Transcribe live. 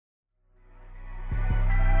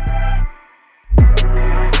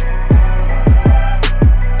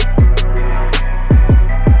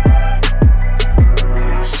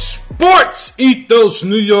Ethos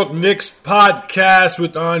New York Knicks podcast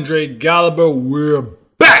with Andre Gallagher. We're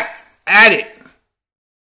back at it.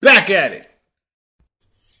 Back at it.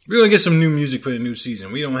 We're going to get some new music for the new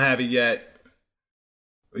season. We don't have it yet.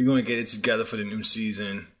 We're going to get it together for the new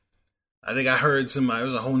season. I think I heard somebody, it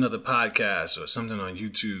was a whole nother podcast or something on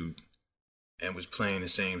YouTube, and was playing the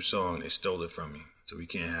same song. They stole it from me. So we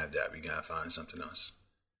can't have that. We got to find something else.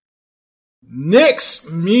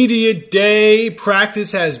 Knicks Media Day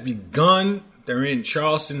practice has begun. They're in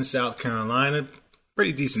Charleston, South Carolina.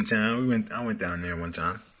 Pretty decent town. I went down there one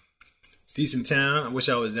time. Decent town. I wish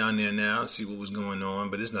I was down there now, see what was going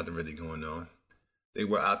on, but there's nothing really going on. They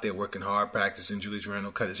were out there working hard, practicing. Julius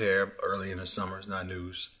Randle cut his hair early in the summer. It's not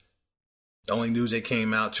news. The only news that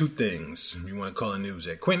came out, two things, if you want to call it news,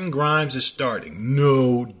 that Quentin Grimes is starting.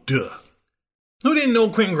 No duh. Who didn't know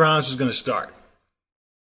Quentin Grimes was going to start?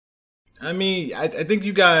 I mean, I think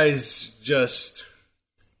you guys just,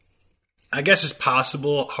 I guess it's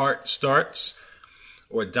possible Hart starts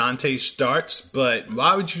or Dante starts, but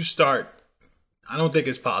why would you start? I don't think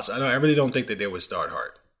it's possible. I really don't think that they would start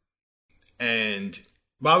Hart. And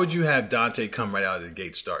why would you have Dante come right out of the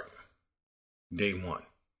gate start day one?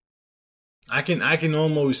 I can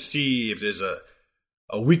almost see if there's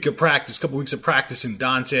a week of practice, couple weeks of practice, and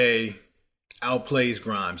Dante outplays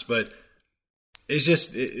Grimes, but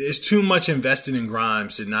it's too much invested in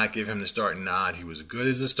Grimes to not give him the starting nod. He was good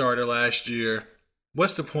as a starter last year.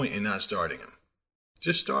 What's the point in not starting him?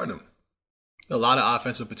 Just start him. A lot of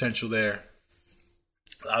offensive potential there.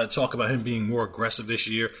 A lot of talk about him being more aggressive this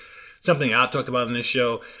year. Something I've talked about in this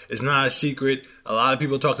show is not a secret. A lot of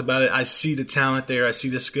people talked about it. I see the talent there. I see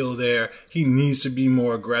the skill there. He needs to be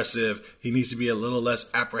more aggressive. He needs to be a little less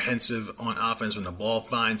apprehensive on offense when the ball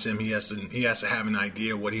finds him. He has to have an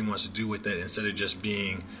idea what he wants to do with it instead of just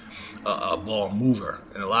being a ball mover.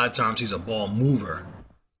 And a lot of times he's a ball mover.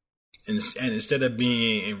 And instead of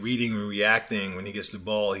being and reading and reacting when he gets the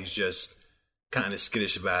ball, he's just kind of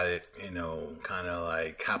skittish about it, kind of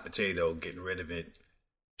like hot potato, getting rid of it,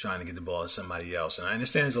 trying to get the ball to somebody else. And I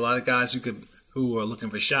understand there's a lot of guys who are looking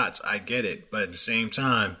for shots. I get it. But at the same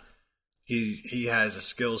time, he has a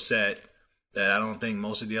skill set that I don't think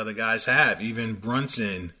most of the other guys have. Even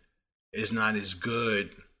Brunson is not as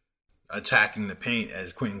good attacking the paint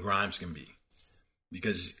as Quentin Grimes can be,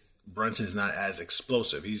 because Brunson's not as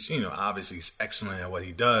explosive. He's, obviously he's excellent at what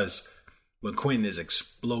he does, but Quentin is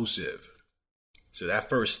explosive. So that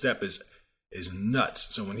first step is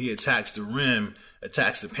nuts. So when he attacks the rim,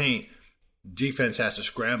 attacks the paint, defense has to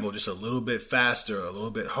scramble just a little bit faster, a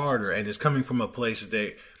little bit harder, and it's coming from a place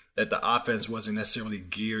that the offense wasn't necessarily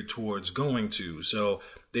geared towards going to. So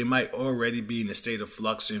they might already be in a state of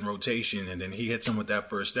flux in rotation, and then he hits them with that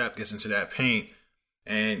first step, gets into that paint,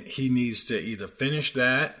 and he needs to either finish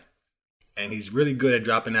that, and he's really good at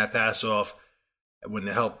dropping that pass off when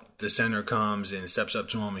the center comes and steps up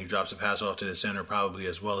to him, and he drops the pass off to the center probably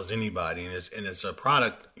as well as anybody. And it's a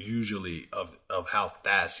product usually of how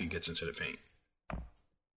fast he gets into the paint.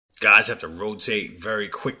 Guys have to rotate very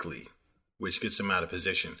quickly, which gets them out of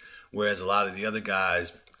position. Whereas a lot of the other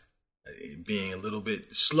guys being a little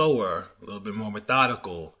bit slower, a little bit more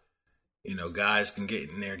methodical, guys can get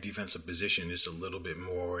in their defensive position just a little bit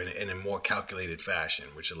more in a more calculated fashion,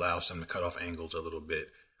 which allows them to cut off angles a little bit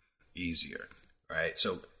easier. Right?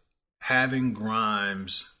 So having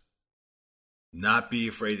Grimes not be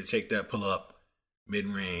afraid to take that pull-up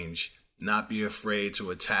mid-range, not be afraid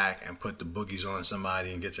to attack and put the boogies on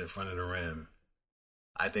somebody and get to the front of the rim,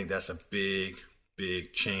 I think that's a big,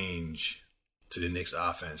 big change to the Knicks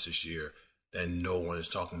offense this year that no one is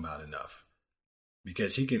talking about enough.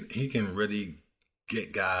 Because he can really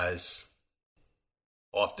get guys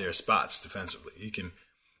off their spots defensively.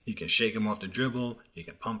 He can shake him off the dribble. He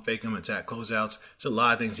can pump fake him, attack closeouts. There's a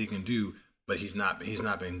lot of things he can do, but he's not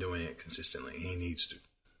been doing it consistently. He needs to.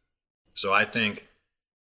 So I think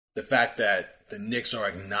the fact that the Knicks are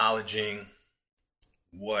acknowledging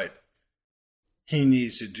what he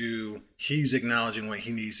needs to do, he's acknowledging what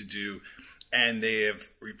he needs to do, and they have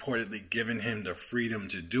reportedly given him the freedom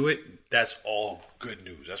to do it, that's all good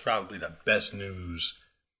news. That's probably the best news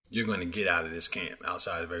you're going to get out of this camp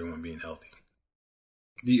outside of everyone being healthy.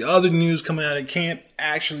 The other news coming out of camp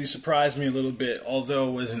actually surprised me a little bit, although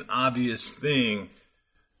it was an obvious thing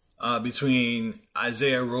between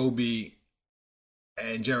Isaiah Roby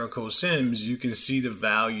and Jericho Sims. You can see the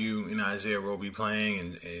value in Isaiah Roby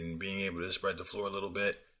playing and being able to spread the floor a little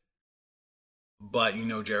bit. But,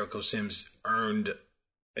 Jericho Sims earned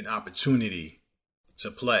an opportunity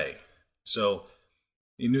to play. So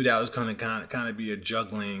you knew that was going to kind of be a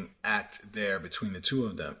juggling act there between the two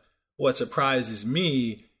of them. What surprises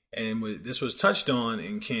me, and this was touched on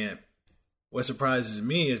in camp, what surprises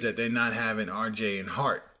me is that they're not having RJ and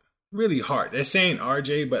Hart. Really Hart. They're saying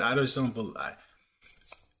RJ, but I just don't believe.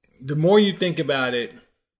 The more you think about it,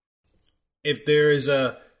 if there is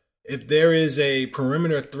a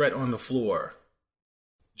perimeter threat on the floor,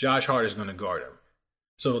 Josh Hart is going to guard him.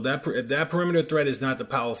 So if that perimeter threat is not the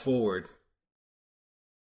power forward,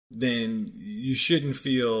 then you shouldn't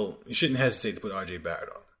hesitate to put RJ Barrett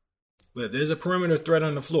on. But if there's a perimeter threat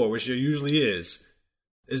on the floor, which there usually is,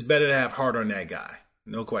 it's better to have Hart on that guy,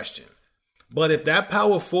 no question. But if that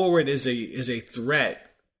power forward is a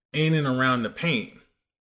threat in and around the paint,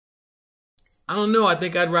 I don't know. I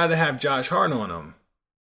think I'd rather have Josh Hart on him.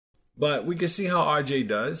 But we can see how RJ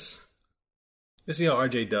does. I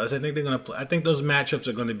think they're gonna play. I think those matchups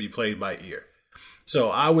are going to be played by ear. So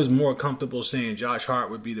I was more comfortable saying Josh Hart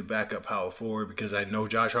would be the backup power forward because I know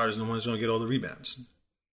Josh Hart is the one that's going to get all the rebounds.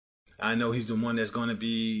 I know he's the one that's going to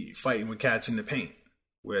be fighting with cats in the paint.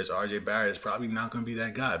 Whereas RJ Barrett is probably not going to be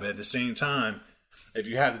that guy. But at the same time, if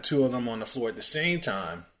you have the two of them on the floor at the same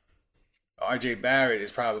time, RJ Barrett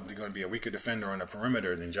is probably going to be a weaker defender on the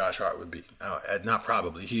perimeter than Josh Hart would be. Not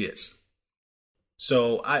probably, he is.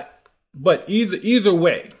 But either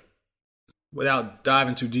way, without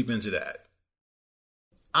diving too deep into that,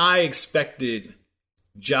 I expected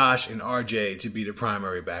Josh and RJ to be the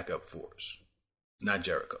primary backup fours, not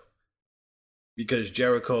Jericho. Because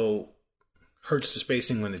Jericho hurts the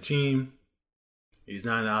spacing on the team. He's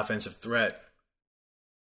not an offensive threat.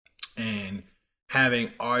 And having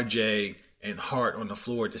RJ and Hart on the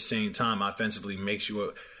floor at the same time offensively makes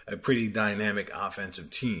you a pretty dynamic offensive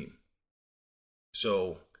team.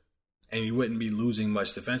 And you wouldn't be losing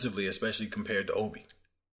much defensively, especially compared to Obi.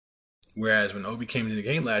 Whereas when Obi came into the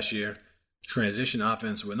game last year, transition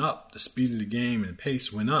offense went up. The speed of the game and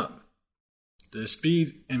pace went up. The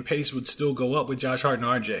speed and pace would still go up with Josh Hart and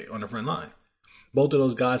RJ on the front line. Both of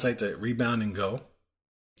those guys like to rebound and go.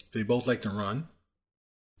 They both like to run.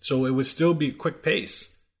 So it would still be a quick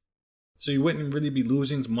pace. So you wouldn't really be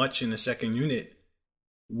losing much in the second unit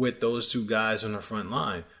with those two guys on the front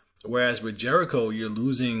line. Whereas with Jericho, you're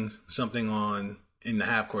losing something in the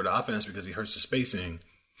half-court offense because he hurts the spacing.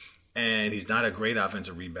 And he's not a great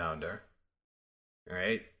offensive rebounder.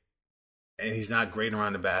 Right? And he's not great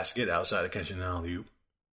around the basket outside of catching an alley-oop.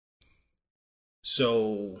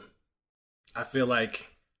 So I feel like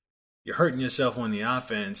you're hurting yourself on the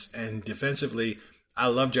offense. And defensively, I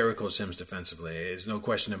love Jericho Sims defensively. There's no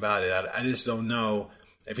question about it. I just don't know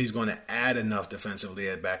if he's going to add enough defensively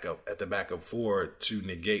at the backup four to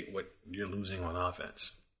negate what you're losing on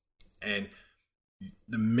offense. And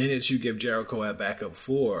the minutes you give Jericho at backup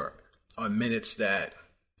four are minutes that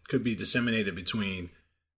could be disseminated between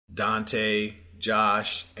Dante,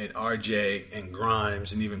 Josh, and RJ, and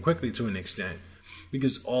Grimes, and even Quickly to an extent.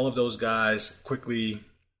 Because all of those guys, Quickly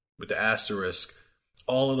with the asterisk,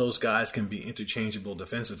 all of those guys can be interchangeable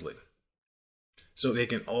defensively. So they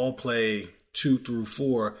can all play 2 through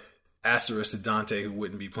 4, asterisk to Dante, who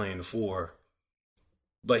wouldn't be playing the 4.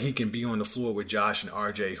 But he can be on the floor with Josh and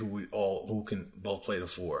RJ, who can both play the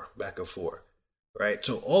 4, backup 4. Right?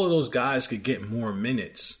 So all of those guys could get more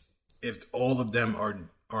minutes if all of them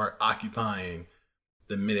are occupying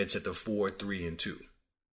the minutes at the 4, 3, and 2.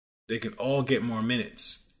 They can all get more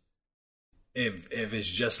minutes if it's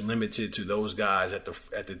just limited to those guys at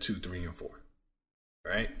the 2, 3, and 4.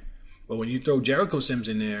 Right? But when you throw Jericho Sims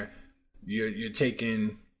in there, you're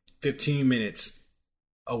taking 15 minutes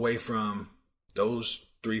away from those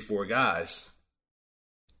 3, 4 guys.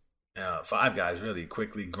 5 guys, really.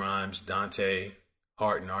 Quickly, Grimes, Dante,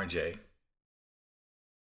 Hart, and RJ.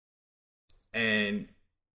 And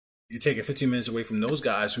you're taking 15 minutes away from those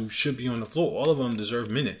guys who should be on the floor. All of them deserve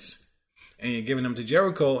minutes. And you're giving them to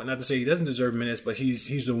Jericho, and not to say he doesn't deserve minutes, but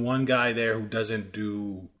he's the one guy there who doesn't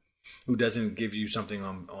give you something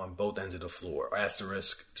on both ends of the floor.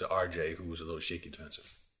 Asterisk to RJ, who was a little shaky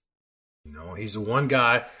defensive. He's the one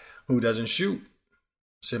guy who doesn't shoot.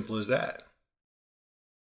 Simple as that.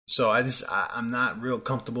 So I'm not real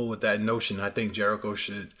comfortable with that notion. I think Jericho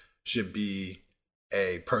should be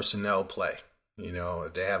a personnel play.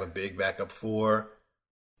 If they have a big backup 4,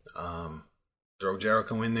 throw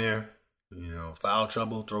Jericho in there. Foul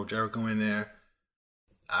trouble, throw Jericho in there.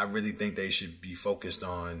 I really think they should be focused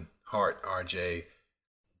on Hart, RJ,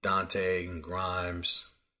 Dante, and Grimes,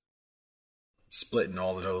 splitting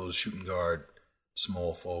all of those, shooting guard,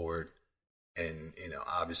 small forward, and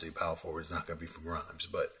obviously power forward is not going to be for Grimes,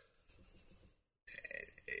 but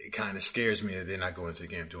it kind of scares me that they're not going to the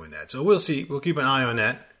camp doing that. So we'll see. We'll keep an eye on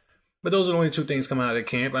that. But those are the only 2 things coming out of the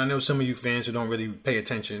camp. I know some of you fans who don't really pay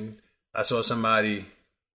attention. I saw somebody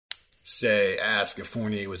ask if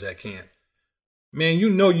Fournier was at camp. Man, you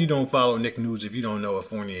know you don't follow Nick News if you don't know if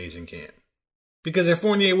Fournier's in camp. Because if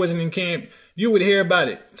Fournier wasn't in camp, you would hear about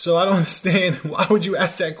it. So I don't understand. Why would you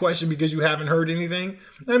ask that question because you haven't heard anything?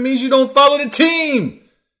 That means you don't follow the team.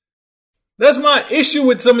 That's my issue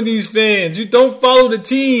with some of these fans. You don't follow the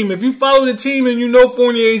team. If you follow the team and you know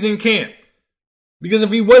Fournier's in camp. Because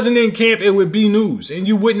if he wasn't in camp, it would be news. And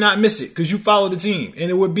you would not miss it because you follow the team. And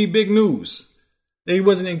it would be big news that he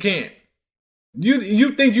wasn't in camp.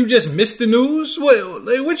 You think you just missed the news?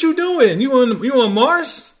 What you doing? You on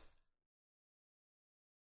Mars?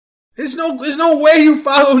 There's no way you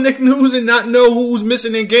follow Nick News and not know who's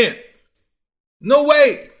missing in camp. No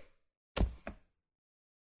way.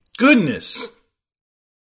 Goodness.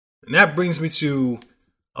 And that brings me to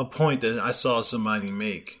a point that I saw somebody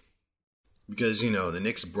make. Because, the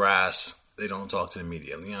Knicks brass, they don't talk to the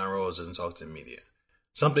media. Leon Rose doesn't talk to the media.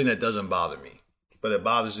 Something that doesn't bother me. But it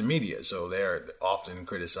bothers the media, so they're often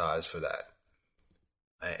criticized for that.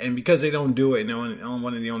 And because they don't do it,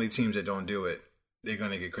 one of the only teams that don't do it, they're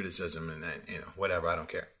going to get criticism and whatever, I don't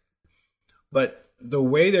care. But the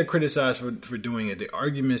way they're criticized for doing it, the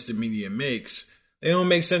arguments the media makes, they don't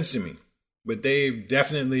make sense to me. But they've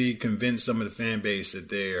definitely convinced some of the fan base that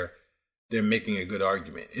they're making a good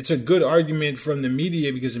argument. It's a good argument from the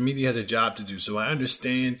media because the media has a job to do. So I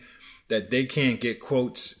understand that they can't get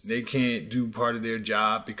quotes. They can't do part of their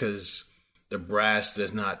job because the brass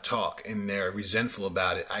does not talk and they're resentful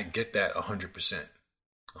about it. I get that 100%.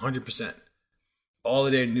 100%. All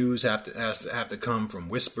of their news has to come from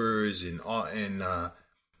whispers and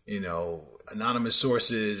anonymous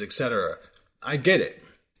sources, etc. I get it.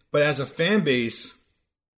 But as a fan base,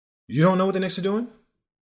 you don't know what the Knicks are doing?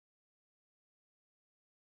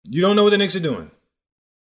 You don't know what the Knicks are doing?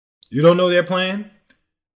 You don't know their plan?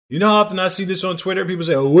 You know how often I see this on Twitter? People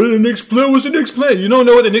say, what did the Knicks plan? What's the Knicks plan? You don't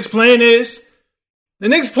know what the Knicks plan is? The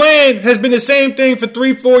Knicks plan has been the same thing for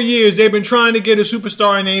 3-4 years. They've been trying to get a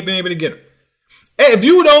superstar and they ain't been able to get him. Hey, if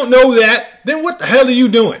you don't know that, then what the hell are you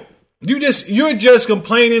doing? You're just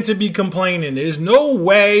complaining to be complaining. In no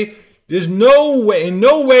way,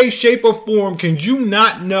 shape, or form can you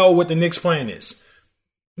not know what the Knicks plan is.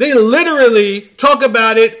 They literally talk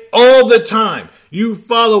about it all the time. You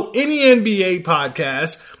follow any NBA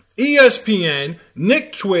podcast, ESPN,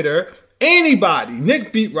 Knick Twitter, anybody,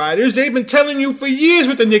 Knick beat writers, they've been telling you for years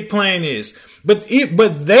what the Knick plan is. But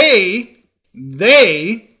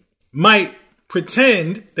they might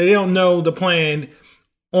pretend that they don't know the plan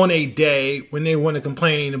on a day when they want to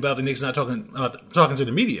complain about the Knicks not talking to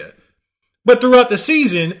the media. But throughout the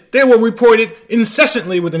season, they will report it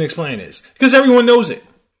incessantly what the Knicks plan is because everyone knows it.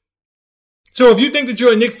 So if you think that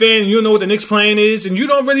you're a Knicks fan and you don't know what the Knicks plan is, and you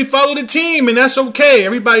don't really follow the team, and that's okay.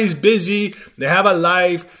 Everybody's busy. They have a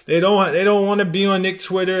life. They don't want to be on Knicks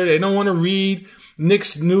Twitter. They don't want to read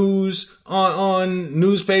Knicks news on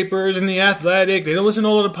newspapers and The Athletic. They don't listen to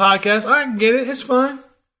all of the podcasts. I get it. It's fine.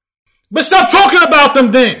 But stop talking about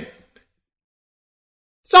them then.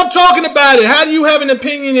 Stop talking about it. How do you have an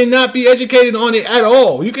opinion and not be educated on it at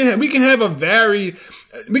all? We can have varied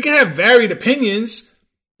opinions.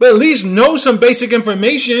 But at least know some basic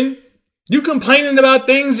information. You complaining about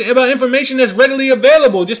information that's readily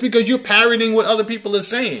available just because you're parroting what other people are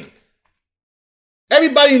saying.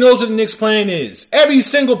 Everybody knows what the Knicks plan is. Every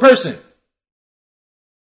single person.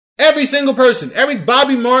 Every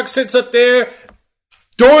Bobby Marks sits up there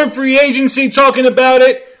during free agency talking about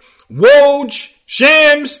it. Woj,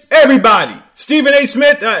 Shams, everybody. Stephen A.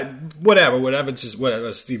 Smith, whatever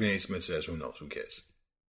Stephen A. Smith says. Who knows? Who cares?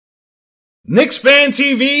 Knicks Fan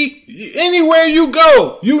TV, anywhere you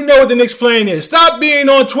go, you know what the Knicks plan is. Stop being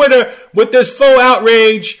on Twitter with this faux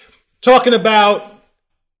outrage talking about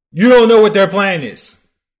you don't know what their plan is.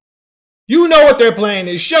 You know what their plan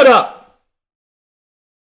is. Shut up.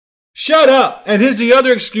 Shut up. And here's the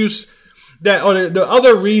other excuse or the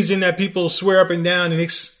other reason that people swear up and down the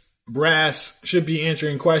Knicks brass should be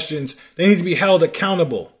answering questions. They need to be held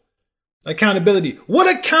accountable. Accountability. What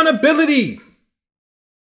accountability?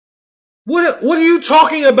 What are you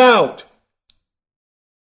talking about?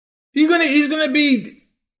 He's gonna be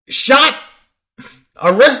shot,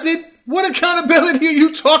 arrested? What accountability are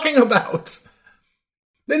you talking about?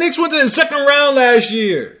 The Knicks went to the second round last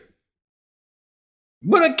year.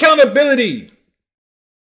 What accountability?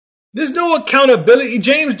 There's no accountability.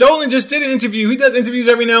 James Dolan just did an interview. He does interviews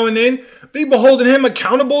every now and then. People holding him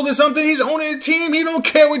accountable to something. He's owning a team. He don't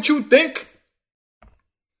care what you think.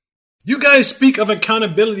 You guys speak of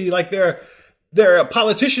accountability like they're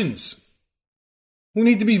politicians who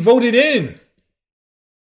need to be voted in.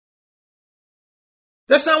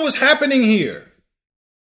 That's not what's happening here.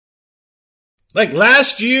 Like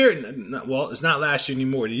last year, well, it's not last year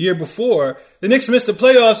anymore. The year before, the Knicks missed the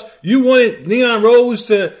playoffs. You wanted Leon Rose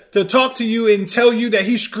to talk to you and tell you that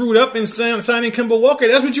he screwed up in signing Kemba Walker.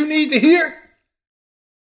 That's what you need to hear?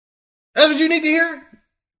 That's what you need to hear?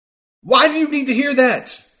 Why do you need to hear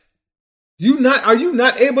that? Are you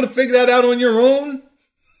not able to figure that out on your own?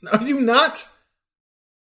 Are you not?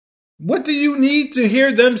 What do you need to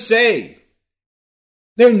hear them say?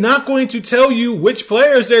 They're not going to tell you which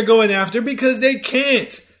players they're going after because they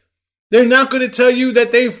can't. They're not going to tell you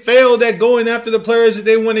that they failed at going after the players that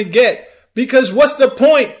they want to get. Because what's the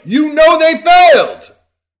point? You know they failed.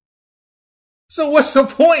 So what's the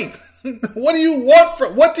point? What do you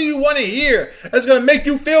want to hear that's going to make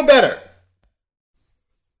you feel better?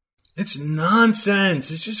 It's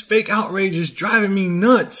nonsense. It's just fake outrage. It's driving me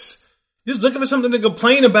nuts. Just looking for something to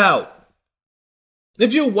complain about.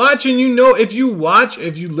 If you listen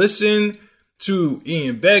to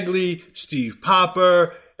Ian Begley, Steve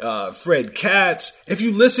Popper, Fred Katz, if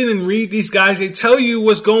you listen and read these guys, they tell you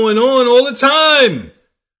what's going on all the time.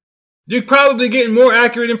 You're probably getting more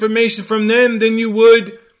accurate information from them than you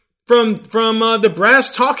would from the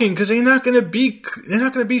brass talking, because they're not going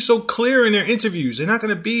to be so clear in their interviews. They're not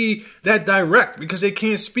going to be that direct because they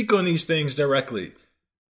can't speak on these things directly.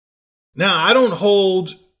 Now, I don't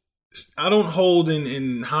hold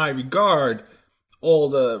in high regard all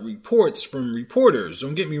the reports from reporters.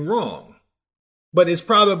 Don't get me wrong. But it's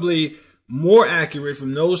probably more accurate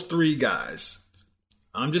from those three guys.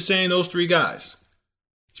 I'm just saying those three guys.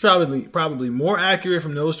 It's probably more accurate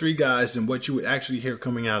from those three guys than what you would actually hear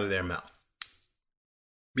coming out of their mouth.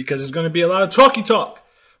 Because it's going to be a lot of talky talk.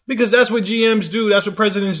 Because that's what GMs do. That's what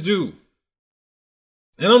presidents do.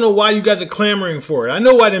 I don't know why you guys are clamoring for it. I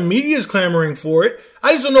know why the media is clamoring for it.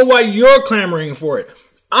 I just don't know why you're clamoring for it.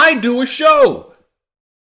 I do a show.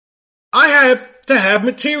 I have to have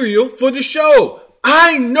material for the show.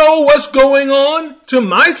 I know what's going on to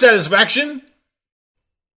my satisfaction.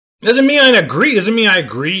 Doesn't mean I agree. Doesn't mean I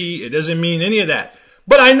agree. It doesn't mean any of that.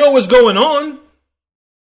 But I know what's going on.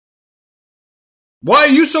 Why are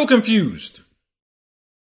you so confused?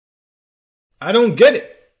 I don't get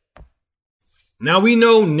it. Now we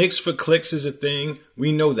know Knicks for clicks is a thing.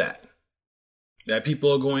 We know that. That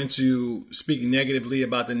people are going to speak negatively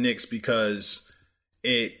about the Knicks because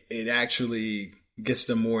it actually gets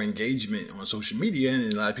them more engagement on social media,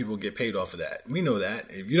 and a lot of people get paid off of that. We know that.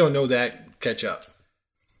 If you don't know that, catch up.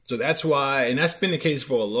 So that's why, and that's been the case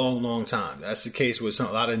for a long, long time. That's the case with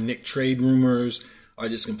a lot of Knick trade rumors are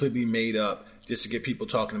just completely made up just to get people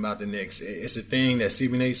talking about the Knicks. It's a thing that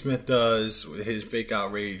Stephen A. Smith does with his fake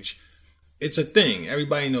outrage. It's a thing.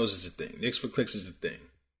 Everybody knows it's a thing. Knicks for clicks is a thing.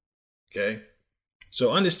 Okay?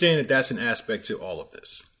 So understand that that's an aspect to all of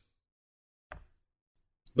this.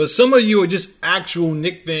 But some of you are just actual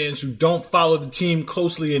Knicks fans who don't follow the team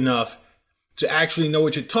closely enough to actually know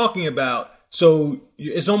what you're talking about. So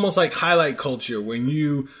it's almost like highlight culture when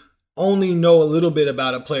you only know a little bit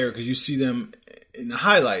about a player because you see them in the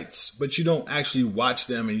highlights, but you don't actually watch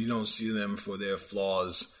them and you don't see them for their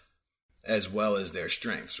flaws as well as their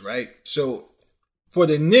strengths, right? So for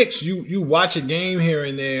the Knicks, you watch a game here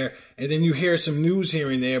and there, and then you hear some news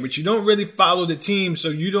here and there, but you don't really follow the team, so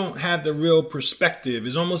you don't have the real perspective.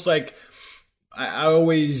 It's almost like I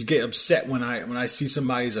always get upset when I see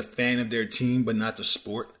somebody who's a fan of their team but not the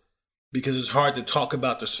sport, because it's hard to talk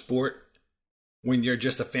about the sport when you're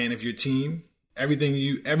just a fan of your team.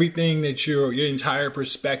 Everything that your entire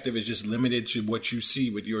perspective is just limited to what you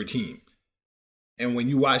see with your team. And when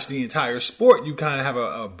you watch the entire sport, you kind of have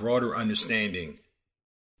a broader understanding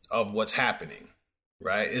of what's happening,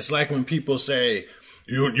 right? It's like when people say,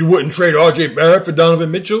 you wouldn't trade R.J. Barrett for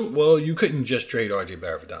Donovan Mitchell. Well, you couldn't just trade R.J.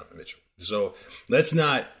 Barrett for Donovan Mitchell. So let's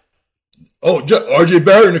not, R.J.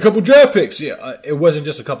 Barrett and a couple draft picks. Yeah, it wasn't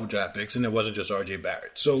just a couple draft picks, and it wasn't just R.J.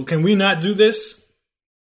 Barrett. So can we not do this?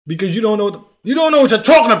 Because you don't know what you're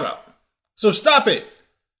talking about. So stop it.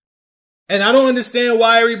 And I don't understand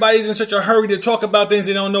why everybody's in such a hurry to talk about things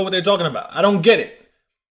they don't know what they're talking about. I don't get it.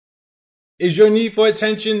 Is your need for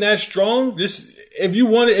attention that strong? If you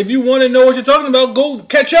want to know what you're talking about, go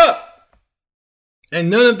catch up. And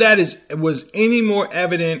none of that was any more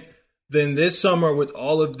evident than this summer with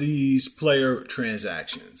all of these player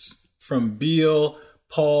transactions. From Beal,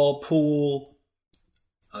 Paul, Poole,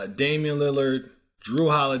 Damian Lillard, Drew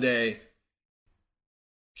Holiday,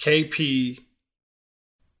 KP.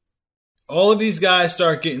 All of these guys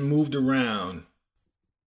start getting moved around,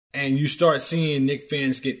 and you start seeing Knick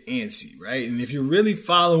fans get antsy, right? And if you're really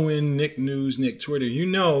following Knick news, Knick Twitter, you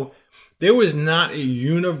know there was not a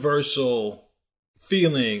universal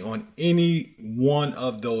feeling on any one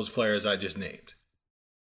of those players I just named.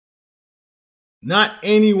 Not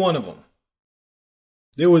any one of them.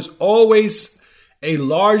 There was always a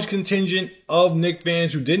large contingent of Knicks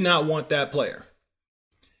fans who did not want that player.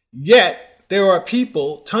 Yet, there are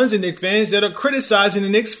people, tons of Knicks fans, that are criticizing the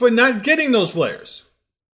Knicks for not getting those players.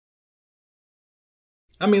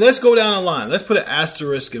 I mean, let's go down the line. Let's put an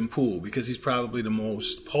asterisk in Poole because he's probably the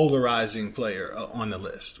most polarizing player on the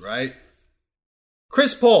list, right?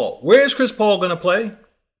 Chris Paul. Where is Chris Paul going to play?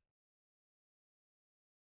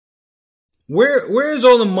 Where is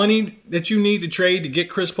all the money that you need to trade to get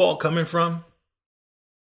Chris Paul coming from?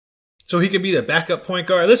 So he can be the backup point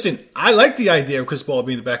guard. Listen, I like the idea of Chris Paul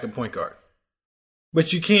being the backup point guard.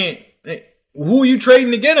 But you can't. Who are you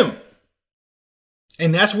trading to get him?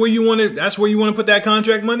 And that's where you want to put that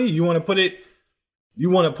contract money? You want to put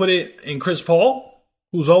it in Chris Paul,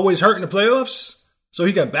 who's always hurt in the playoffs, so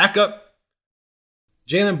he can back up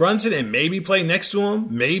Jalen Brunson and maybe play next to him,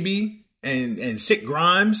 maybe, and sit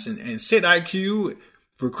Grimes and sit IQ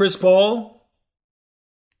for Chris Paul.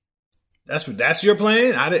 That's your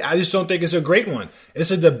plan? I just don't think it's a great one.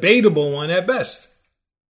 It's a debatable one at best.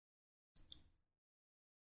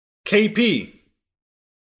 KP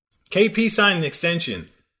signed an extension,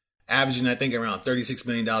 averaging, I think, around $36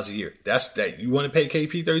 million a year. You want to pay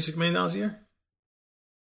KP $36 million a year?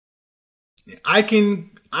 I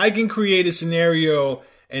can create a scenario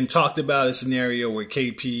and talked about a scenario where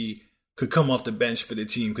KP could come off the bench for the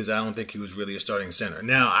team because I don't think he was really a starting center.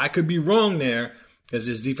 Now, I could be wrong there because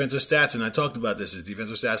his defensive stats, and I talked about this, his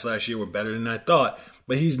defensive stats last year were better than I thought,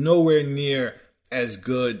 but he's nowhere near as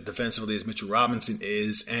good defensively as Mitchell Robinson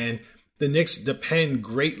is, and the Knicks depend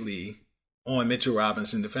greatly on Mitchell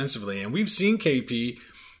Robinson defensively. And we've seen KP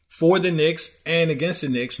for the Knicks and against the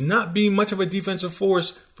Knicks not be much of a defensive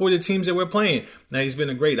force for the teams that we're playing. Now, he's been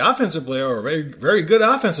a great offensive player, or a very, very good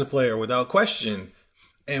offensive player without question,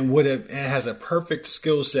 and has a perfect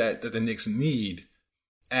skill set that the Knicks need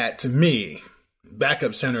at, to me,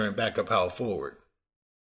 backup center and backup power forward.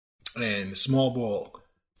 And small ball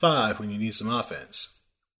 5 when you need some offense.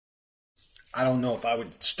 I don't know if I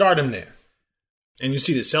would start him there. And you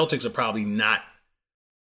see the Celtics are probably not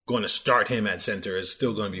going to start him at center. It's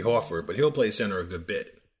still going to be Horford, but he'll play center a good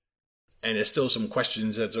bit. And there's still some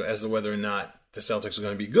questions as to whether or not the Celtics are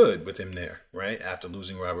going to be good with him there, right? After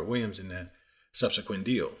losing Robert Williams in that subsequent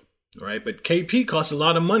deal, right? But KP costs a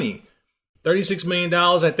lot of money. $36 million,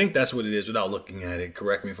 I think that's what it is without looking at it.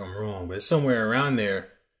 Correct me if I'm wrong, but it's somewhere around there.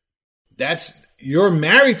 You're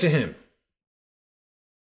married to him.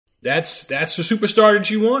 That's the superstar that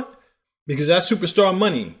you want? Because that's superstar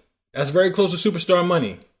money. That's very close to superstar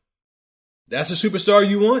money. That's the superstar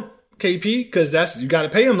you want, KP? Because you got to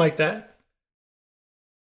pay him like that.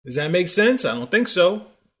 Does that make sense? I don't think so.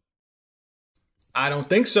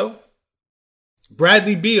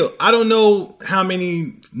 Bradley Beal. I don't know how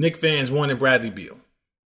many Knicks fans wanted Bradley Beal.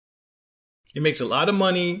 He makes a lot of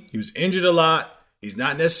money. He was injured a lot. He's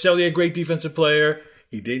not necessarily a great defensive player.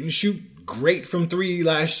 He didn't shoot great from 3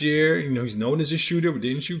 last year. He's known as a shooter, but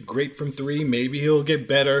didn't shoot great from 3. Maybe he'll get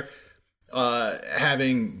better,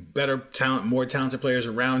 having better talent, more talented players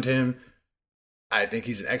around him. I think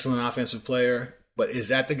he's an excellent offensive player. But is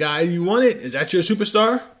that the guy you wanted? Is that your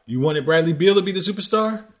superstar? You wanted Bradley Beal to be the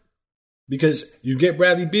superstar? Because you get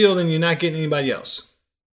Bradley Beal and you're not getting anybody else.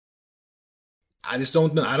 I just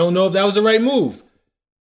don't know. I don't know if that was the right move.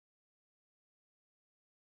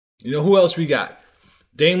 Who else we got?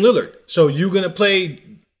 Dame Lillard. So you going to play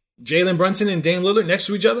Jalen Brunson and Dame Lillard next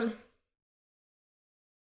to each other?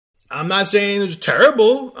 I'm not saying it was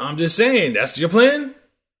terrible. I'm just saying that's your plan.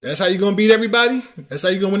 That's how you're going to beat everybody. That's how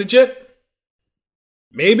you're going to win a chip.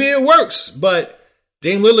 Maybe it works, but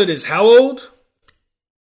Dame Lillard is how old?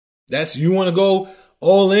 You want to go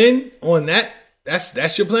all in on that?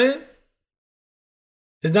 That's your plan?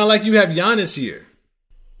 It's not like you have Giannis here.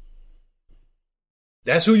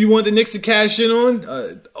 That's who you want the Knicks to cash in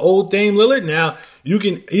on? Old Dame Lillard? Now, you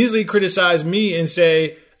can easily criticize me and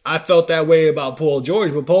say, I felt that way about Paul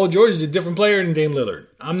George, but Paul George is a different player than Dame Lillard.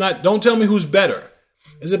 Don't tell me who's better.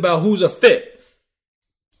 It's about who's a fit.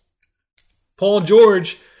 Paul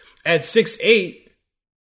George at 6'8"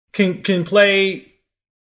 can play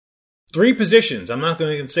 3 positions. I'm not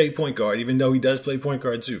going to say point guard, even though he does play point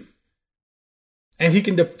guard too. And he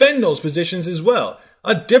can defend those positions as well.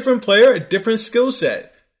 A different player, a different skill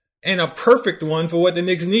set, and a perfect one for what the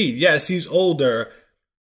Knicks need. Yes, he's older,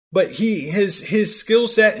 but his skill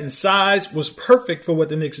set and size was perfect for what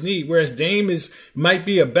the Knicks need. Whereas Dame might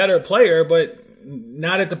be a better player, but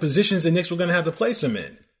not at the positions the Knicks were going to have to place him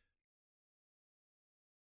in.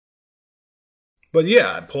 But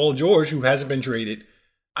yeah, Paul George, who hasn't been traded,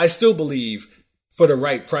 I still believe for the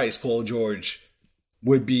right price, Paul George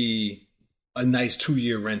would be a nice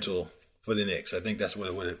 2-year rental for the Knicks. I think that's what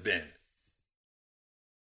it would have been.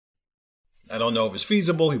 I don't know if it's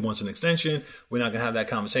feasible. He wants an extension. We're not going to have that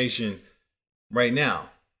conversation right now.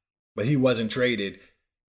 But he wasn't traded.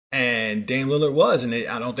 And Dame Lillard was. And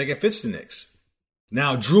I don't think it fits the Knicks.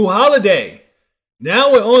 Now, Jrue Holiday.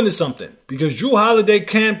 Now we're on to something. Because Jrue Holiday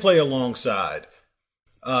can play alongside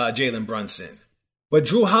Jalen Brunson. But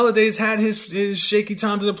Jrue Holiday's had his shaky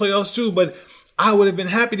times in the playoffs too. But I would have been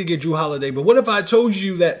happy to get Jrue Holiday. But what if I told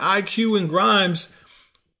you that IQ and Grimes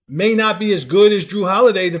may not be as good as Jrue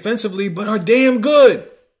Holiday defensively, but are damn good?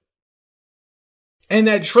 And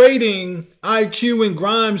that trading IQ and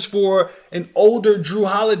Grimes for an older Jrue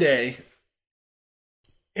Holiday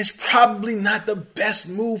is probably not the best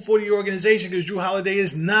move for the organization, because Jrue Holiday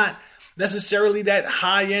is not necessarily that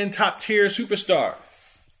high-end, top-tier superstar.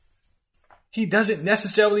 He doesn't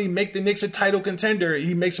necessarily make the Knicks a title contender.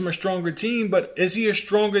 He makes them a stronger team, but is he a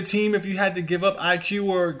stronger team if you had to give up IQ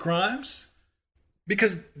or Grimes?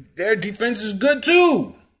 Because their defense is good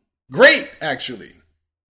too. Great, actually.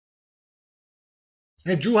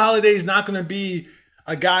 And Jrue Holiday is not going to be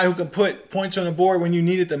a guy who can put points on the board when you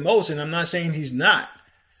need it the most, and I'm not saying he's not.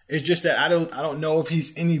 It's just that I don't know if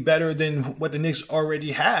he's any better than what the Knicks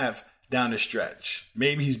already have down the stretch.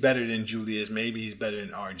 Maybe he's better than Julius. Maybe he's better than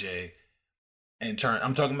RJ. In turn,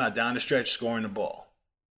 I'm talking about down the stretch scoring the ball.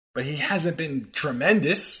 But he hasn't been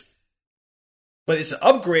tremendous. But it's an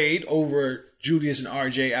upgrade over Julius and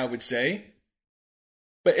RJ, I would say.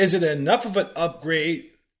 But is it enough of an upgrade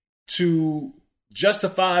to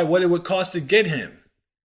justify what it would cost to get him?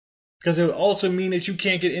 Because it would also mean that you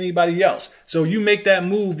can't get anybody else. So you make that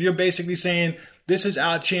move, you're basically saying, this is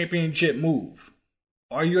our championship move.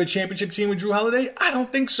 Are you a championship team with Jrue Holiday? I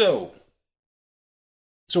don't think so.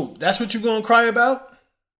 So that's what you're going to cry about?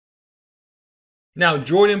 Now,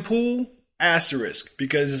 Jordan Poole, asterisk,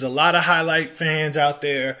 because there's a lot of highlight fans out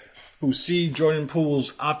there who see Jordan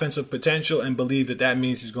Poole's offensive potential and believe that that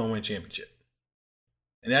means he's going to win a championship.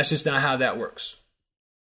 And that's just not how that works.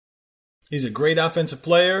 He's a great offensive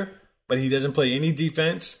player, but he doesn't play any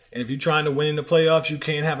defense. And if you're trying to win in the playoffs, you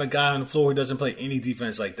can't have a guy on the floor who doesn't play any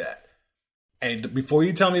defense like that. And before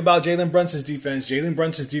you tell me about Jalen Brunson's defense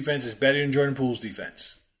is better than Jordan Poole's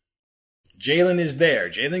defense. Jalen is there.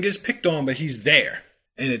 Jalen gets picked on, but he's there.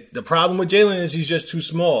 And the problem with Jalen is he's just too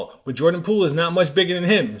small. But Jordan Poole is not much bigger than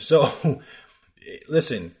him. So,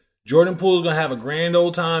 listen, Jordan Poole is going to have a grand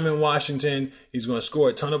old time in Washington. He's going to score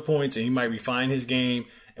a ton of points, and he might refine his game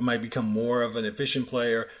and might become more of an efficient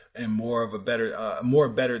player and more of a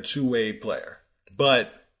better two-way player.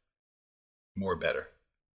 But, whatever.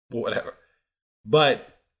 But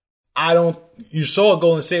you saw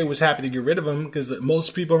Golden State was happy to get rid of him because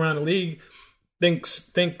most people around the league think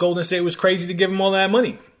Golden State was crazy to give him all that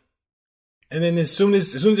money. And then as soon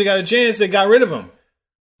as they got a chance, they got rid of him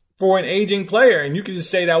for an aging player. And you could just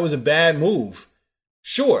say that was a bad move.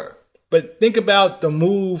 Sure. But think about the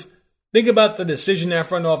move. Think about the decision that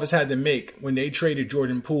front office had to make when they traded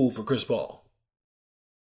Jordan Poole for Chris Paul.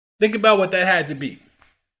 Think about what that had to be.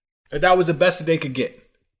 That was the best that they could get.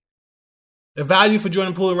 The value for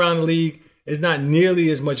Jordan Poole around the league is not nearly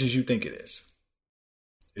as much as you think it is.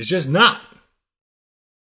 It's just not.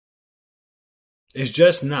 It's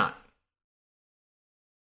just not.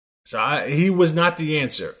 So he was not the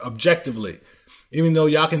answer, objectively. Even though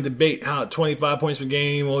y'all can debate how 25 points per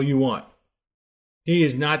game all you want. He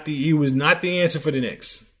was not the answer for the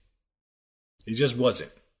Knicks. He just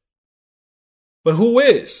wasn't. But who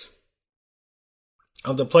is?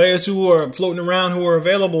 Of the players who are floating around, who are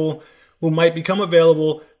available, who might become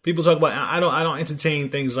available, people talk about, I don't entertain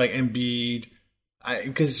things like Embiid,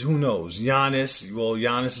 because who knows? Giannis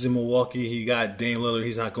is in Milwaukee. He got Dame Lillard.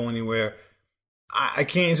 He's not going anywhere. I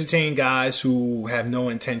can't entertain guys who have no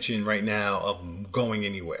intention right now of going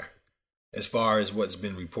anywhere, as far as what's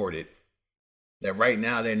been reported. That right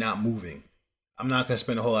now they're not moving. I'm not going to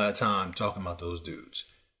spend a whole lot of time talking about those dudes.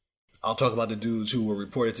 I'll talk about the dudes who were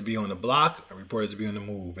reported to be on the block and reported to be on the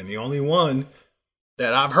move. And the only one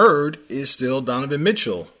that I've heard is still Donovan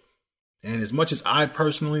Mitchell. And as much as I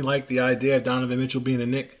personally like the idea of Donovan Mitchell being on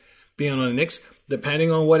the Knicks,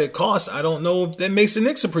 depending on what it costs, I don't know if that makes the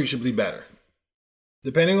Knicks appreciably better.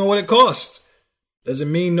 Depending on what it costs. Does it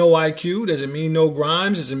mean no IQ? Does it mean no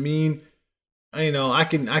Grimes? Does it mean, I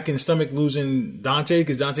can stomach losing Dante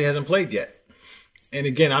because Dante hasn't played yet. And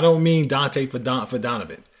again, I don't mean Dante for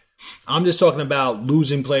Donovan. I'm just talking about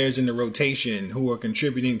losing players in the rotation who are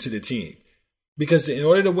contributing to the team. Because in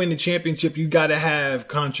order to win the championship, you got to have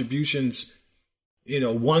contributions,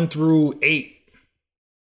 1 through 8.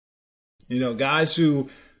 Guys who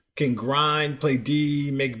can grind, play D,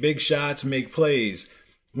 make big shots, make plays.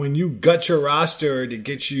 when you gut your roster to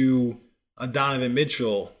get you a Donovan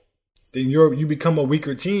Mitchell, then you become a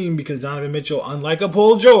weaker team because Donovan Mitchell, unlike a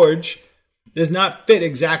Paul George, does not fit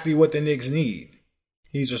exactly what the Knicks need.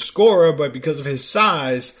 He's a scorer, but because of his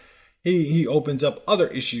size, he opens up other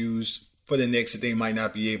issues for the Knicks that they might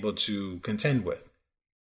not be able to contend with.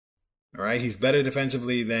 All right, he's better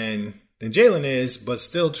defensively than Jalen is, but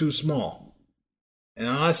still too small. And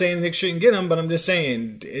I'm not saying the Knicks shouldn't get him, but I'm just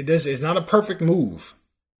saying it's not a perfect move.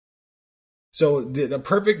 So the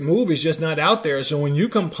perfect move is just not out there. So when you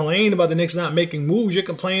complain about the Knicks not making moves, you're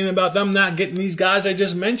complaining about them not getting these guys I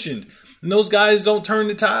just mentioned. And those guys don't turn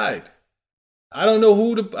the tide. I don't know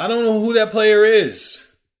who that player is.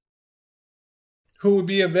 Who would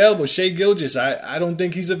be available? Shai Gilgeous. I don't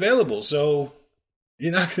think he's available. So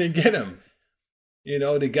you're not going to get him. You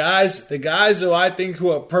know, the guys who I think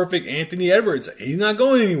who are perfect, Anthony Edwards, he's not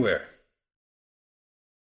going anywhere.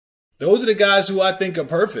 Those are the guys who I think are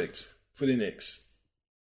perfect for the Knicks,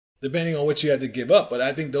 depending on what you have to give up. But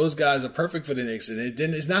I think those guys are perfect for the Knicks, and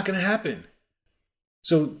it's not going to happen.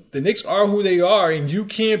 So the Knicks are who they are, and you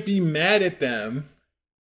can't be mad at them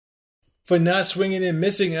for not swinging and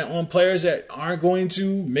missing on players that aren't going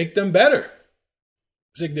to make them better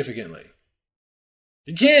significantly.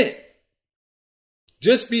 You can't.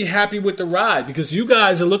 Just be happy with the ride, because you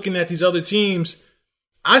guys are looking at these other teams.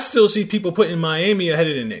 I still see people putting Miami ahead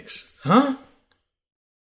of the Knicks. Huh?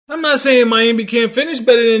 I'm not saying Miami can't finish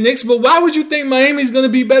better than the Knicks, but why would you think Miami's going to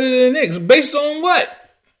be better than the Knicks? Based on what?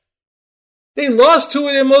 They lost two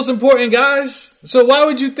of their most important guys. So why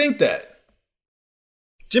would you think that?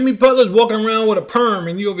 Jimmy Butler's walking around with a perm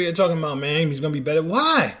and you over here talking about Miami's going to be better.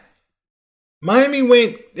 Why? Miami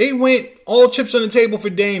went all chips on the table for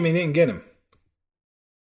Dame and didn't get him.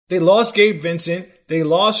 They lost Gabe Vincent. They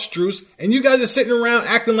lost Strus. And you guys are sitting around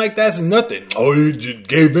acting like that's nothing. Oh,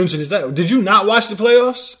 Gabe Vincent is that. Did you not watch the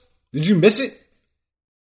playoffs? Did you miss it?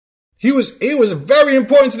 He was very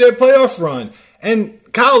important to their playoff run. And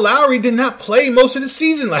Kyle Lowry did not play most of the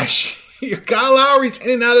season last year. Kyle Lowry's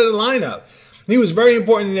in and out of the lineup. He was very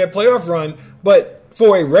important in their playoff run. But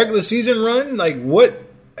for a regular season run, like what?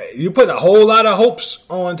 You put a whole lot of hopes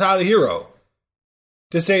on Tyler Hero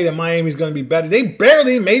to say that Miami's going to be better. They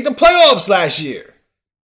barely made the playoffs last year.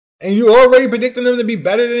 And you're already predicting them to be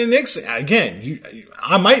better than the Knicks. Again,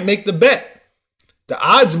 I might make the bet. The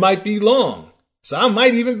odds might be long. So I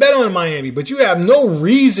might even bet on Miami. But you have no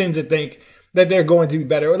reason to think that they're going to be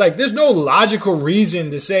better. Like, there's no logical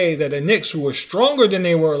reason to say that the Knicks, who were stronger than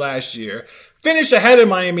they were last year, finished ahead of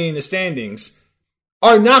Miami in the standings,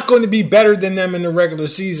 are not going to be better than them in the regular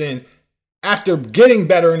season after getting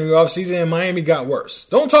better in the offseason and Miami got worse.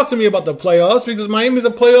 Don't talk to me about the playoffs, because Miami's a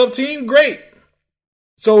playoff team. Great.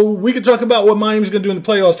 So we can talk about what Miami's going to do in the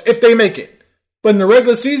playoffs if they make it. But in the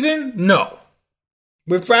regular season, no.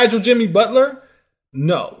 With fragile Jimmy Butler,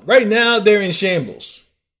 no. Right now, they're in shambles.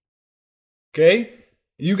 Okay?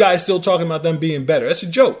 You guys still talking about them being better. That's a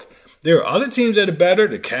joke. There are other teams that are better.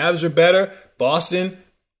 The Cavs are better. Boston.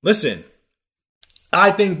 Listen,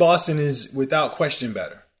 I think Boston is without question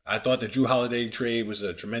better. I thought the Jrue Holiday trade was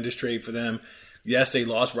a tremendous trade for them. Yes, they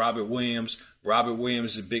lost Robert Williams. Robert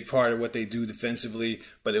Williams is a big part of what they do defensively,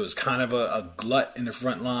 but it was kind of a glut in the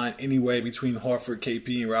front line anyway between Horford,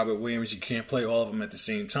 KP, and Robert Williams. You can't play all of them at the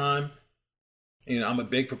same time. You know, I'm a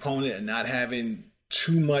big proponent of not having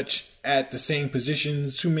too much at the same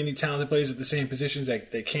positions, too many talented players at the same positions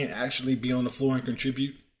that they can't actually be on the floor and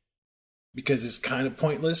contribute, because it's kind of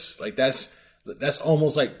pointless. Like that's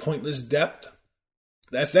almost like pointless depth.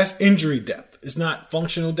 That's injury depth. It's not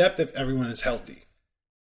functional depth if everyone is healthy.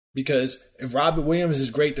 Because if Robert Williams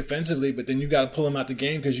is great defensively, but then you got to pull him out the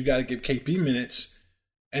game because you got to give KP minutes,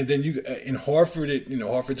 and then in Horford,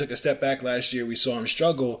 Horford took a step back last year. We saw him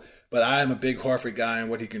struggle, but I am a big Horford guy and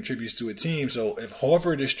what he contributes to a team. So if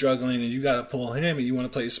Horford is struggling and you got to pull him and you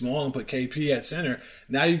want to play small and put KP at center,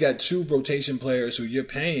 now you got two rotation players who you're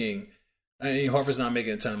paying. I mean, Horford's not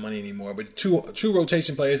making a ton of money anymore, but two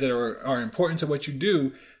rotation players that are important to what you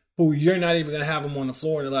do, who you're not even going to have them on the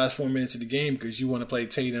floor in the last 4 minutes of the game because you want to play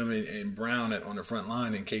Tatum and Brown on the front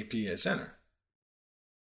line and KP at center.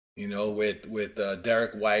 You know, with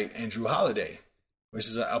Derek White and Jrue Holiday, which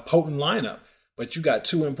is a potent lineup. But you got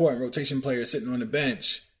two important rotation players sitting on the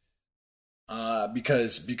bench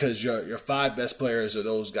because your five best players are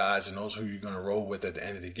those guys and those who you're going to roll with at the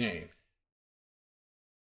end of the game.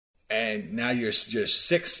 And now your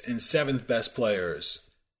sixth and seventh best players,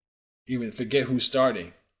 even forget who's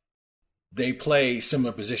starting, they play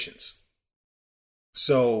similar positions.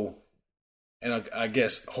 So, and I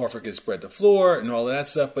guess Horford can spread the floor and all of that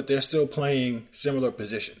stuff, but they're still playing similar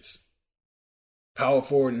positions. Power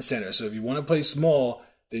forward and center. So if you want to play small,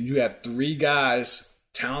 then you have three guys,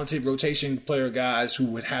 talented rotation player guys who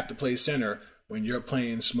would have to play center when you're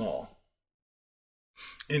playing small.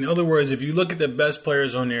 In other words, if you look at the best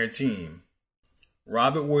players on their team,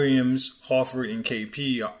 Robert Williams, Horford, and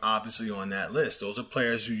KP are obviously on that list. Those are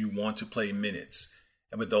players who you want to play minutes.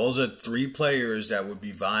 But those are three players that would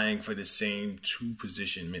be vying for the same two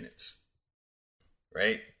position minutes.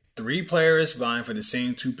 Right? Three players vying for the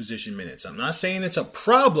same two position minutes. I'm not saying it's a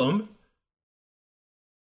problem,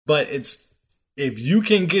 but it's if you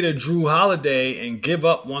can get a Drew Holiday and give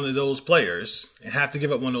up one of those players and have to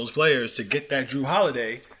give up one of those players to get that Drew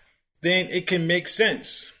Holiday, then it can make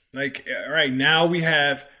sense. Like, all right, now we've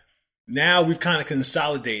kind of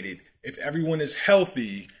consolidated. If everyone is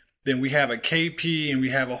healthy, then we have a KP and we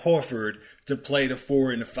have a Horford to play the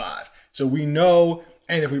 4 and the 5. So we know,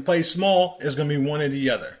 and if we play small, it's going to be one or the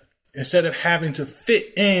other. Instead of having to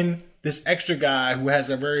fit in this extra guy who has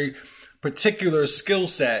a very particular skill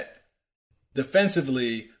set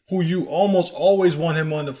defensively, who you almost always want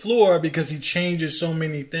him on the floor because he changes so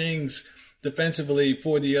many things defensively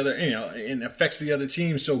for the other, and affects the other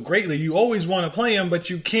team so greatly. You always want to play him, but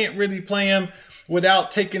you can't really play him without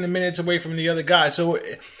taking the minutes away from the other guy. So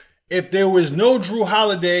if there was no Drew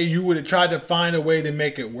Holiday, you would have tried to find a way to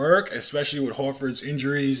make it work, especially with Horford's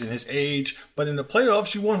injuries and his age. But in the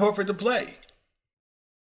playoffs, you want Horford to play,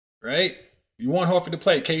 right? You want Horford to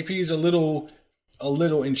play. KP is a little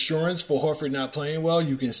insurance for Horford not playing well.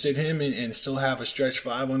 You can sit him and still have a stretch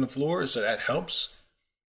 5 on the floor, so that helps.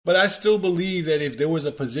 But I still believe that if there was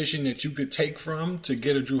a position that you could take from to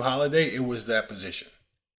get a Drew Holiday, it was that position.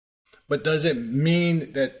 But does it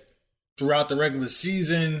mean that throughout the regular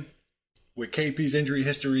season, with KP's injury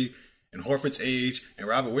history and Horford's age, and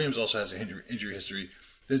Robert Williams also has an injury history,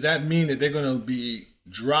 does that mean that they're going to be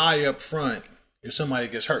dry up front if somebody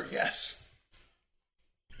gets hurt? Yes.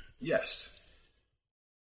 Yes.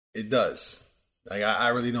 It does. Like, I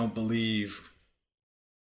really don't believe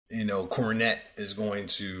Kornet is going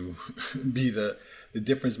to be the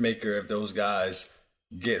difference maker if those guys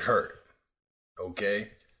get hurt. Okay?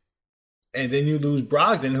 And then you lose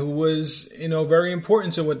Brogdon, who was, very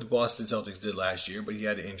important to what the Boston Celtics did last year, but he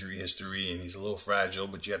had an injury history and he's a little fragile,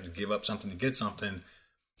 but you have to give up something to get something.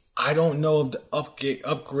 I don't know if the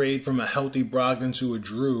upgrade from a healthy Brogdon to a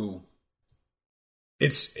Drew,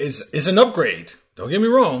 it's an upgrade. Don't get me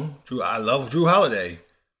wrong. I love Drew Holiday.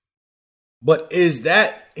 But is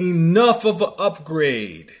that enough of an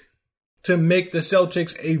upgrade to make the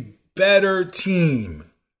Celtics a better team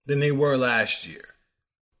than they were last year?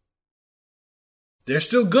 They're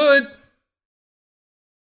still good.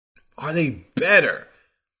 Are they better?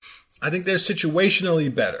 I think they're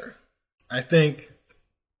situationally better. I think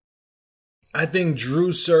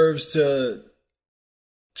Drew serves to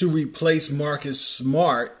replace Marcus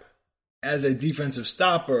Smart as a defensive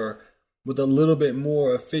stopper with a little bit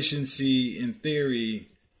more efficiency in theory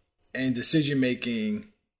and decision-making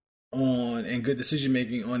and good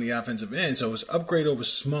decision-making on the offensive end. So it's upgrade over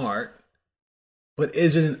Smart, but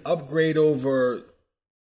is it an upgrade over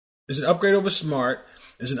Smart?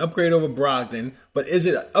 Is it an upgrade over Brogdon? But is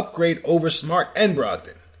it an upgrade over Smart and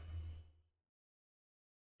Brogdon?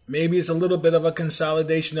 Maybe it's a little bit of a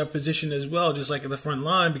consolidation of position as well, just like in the front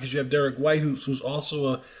line, because you have Derek White, who's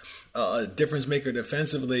also a difference maker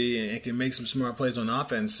defensively and can make some smart plays on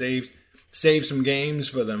offense, save some games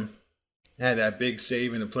for them. Had that big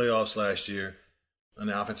save in the playoffs last year on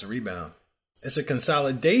the offensive rebound. It's a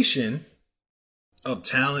consolidation of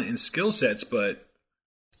talent and skill sets, but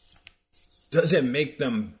does it make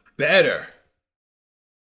them better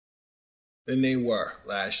than they were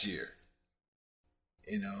last year?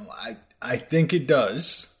 I think it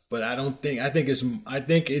does, but I think it's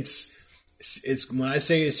when I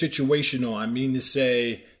say it's situational, I mean to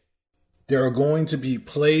say there are going to be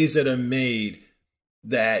plays that are made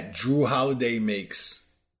that Drew Holiday makes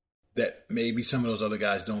that maybe some of those other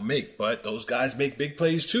guys don't make, but those guys make big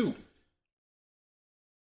plays too.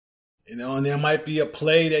 And there might be a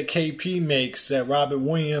play that KP makes that Robert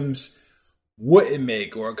Williams wouldn't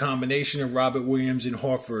make, or a combination of Robert Williams and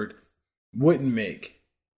Horford wouldn't make.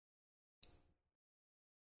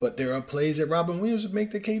 But there are plays that Robert Williams would make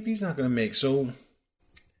that KP's not going to make. So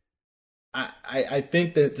I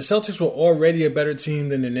think that the Celtics were already a better team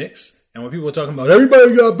than the Knicks. And when people are talking about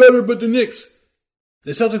everybody got better but the Knicks,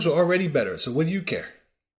 the Celtics were already better. So what do you care?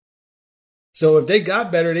 So if they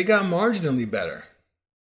got better, they got marginally better.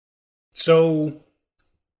 So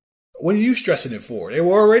what are you stressing it for? They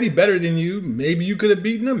were already better than you. Maybe you could have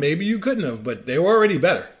beaten them. Maybe you couldn't have. But they were already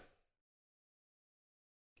better.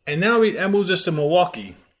 And now that moves us to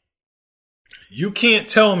Milwaukee. You can't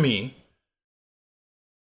tell me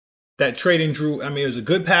that trading Drew. I mean, it was a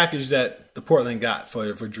good package that the Portland got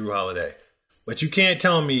for Drew Holiday, but you can't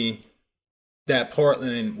tell me that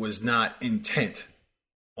Portland was not intent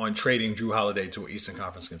on trading Drew Holiday to an Eastern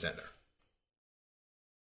Conference contender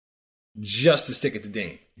just to stick it to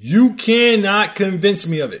Dame. You cannot convince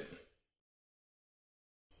me of it.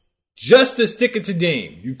 Just to stick it to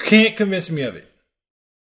Dame. You can't convince me of it.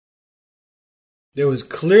 There was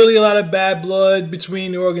clearly a lot of bad blood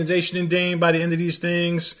between the organization and Dame by the end of these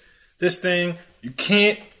things. This thing, you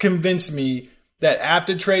can't convince me that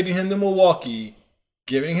after trading him to Milwaukee,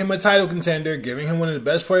 giving him a title contender, giving him one of the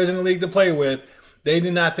best players in the league to play with, they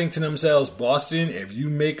did not think to themselves, Boston, if you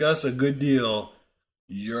make us a good deal,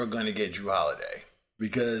 you're going to get Drew Holiday.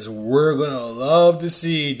 Because we're going to love to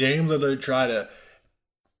see Dame Lillard try to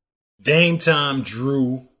Dame time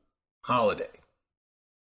Drew Holiday.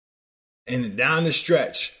 And down the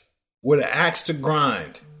stretch, with an axe to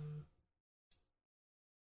grind.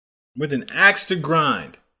 With an axe to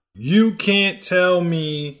grind. You can't tell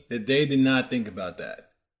me that they did not think about that.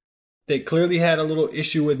 They clearly had a little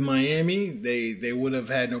issue with Miami. They would have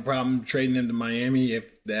had no problem trading him to Miami if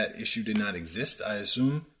that issue did not exist, I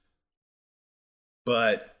assume.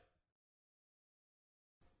 But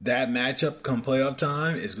that matchup come playoff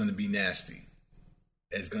time is going to be nasty.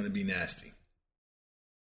 It's going to be nasty.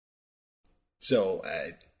 So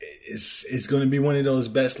it's going to be one of those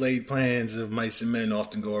best laid plans of mice and men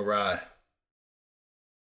often go awry.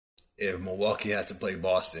 If Milwaukee has to play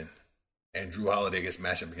Boston and Drew Holiday gets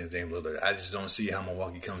matched up against Dame Lillard, I just don't see how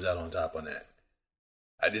Milwaukee comes out on top on that.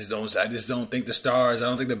 I just don't think the stars, I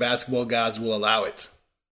don't think the basketball gods will allow it.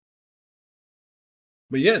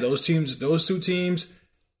 But yeah, those two teams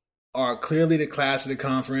are clearly the class of the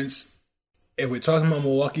conference. If we're talking about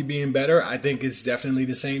Milwaukee being better, I think it's definitely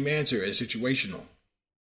the same answer. It's situational.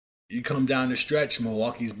 You come down the stretch,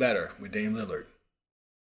 Milwaukee's better with Dame Lillard.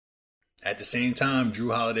 At the same time,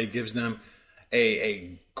 Drew Holiday gives them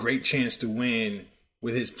a great chance to win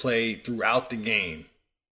with his play throughout the game.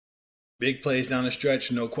 Big plays down the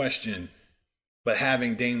stretch, no question. But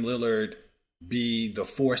having Dame Lillard be the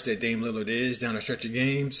force that Dame Lillard is down the stretch of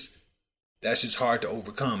games, that's just hard to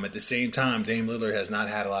overcome. At the same time, Dame Lillard has not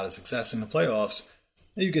had a lot of success in the playoffs.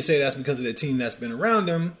 And you could say that's because of the team that's been around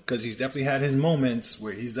him, because he's definitely had his moments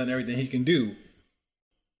where he's done everything he can do.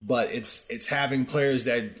 But it's having players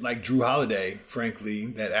that like Drew Holiday, frankly,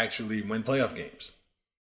 that actually win playoff games.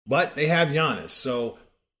 But they have Giannis, so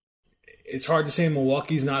it's hard to say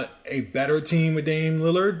Milwaukee's not a better team with Dame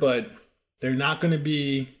Lillard, but they're not going to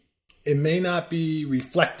be, it may not be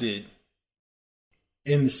reflected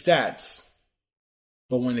in the stats.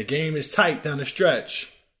 But when the game is tight down the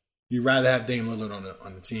stretch, you'd rather have Dame Lillard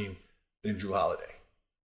on the team than Drew Holiday.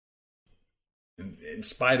 In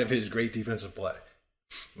spite of his great defensive play.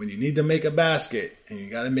 When you need to make a basket, and you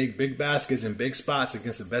got to make big baskets in big spots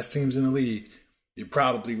against the best teams in the league, you'd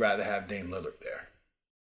probably rather have Dame Lillard there.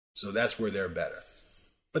 So that's where they're better.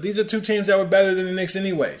 But these are two teams that were better than the Knicks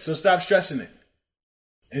anyway, so stop stressing it.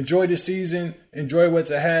 Enjoy the season. Enjoy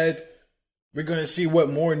what's ahead. We're going to see what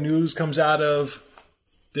more news comes out of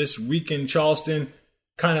this week in Charleston.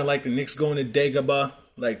 Kind of like the Knicks going to Dagobah,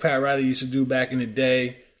 like Pat Riley used to do back in the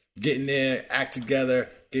day. Getting their act together,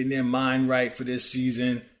 getting their mind right for this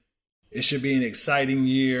season. It should be an exciting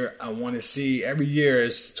year. I want to see, every year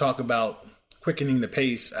is talk about quickening the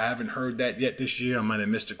pace. I haven't heard that yet this year. I might have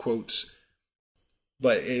missed the quotes.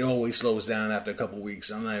 But it always slows down after a couple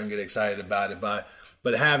weeks. I'm not even getting excited about it. But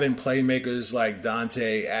having playmakers like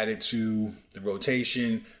Dante added to the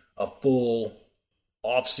rotation, a full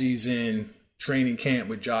offseason training camp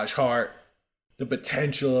with Josh Hart, the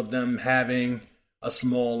potential of them having a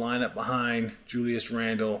small lineup behind Julius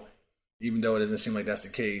Randle, even though it doesn't seem like that's the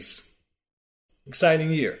case.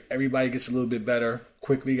 Exciting year. Everybody gets a little bit better.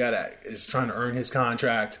 Quickly is trying to earn his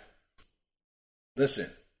contract. Listen,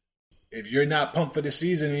 if you're not pumped for the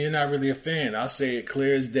season and you're not really a fan, I'll say it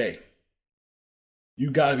clear as day. You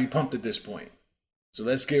got to be pumped at this point. So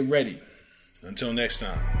let's get ready. Until next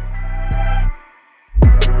time.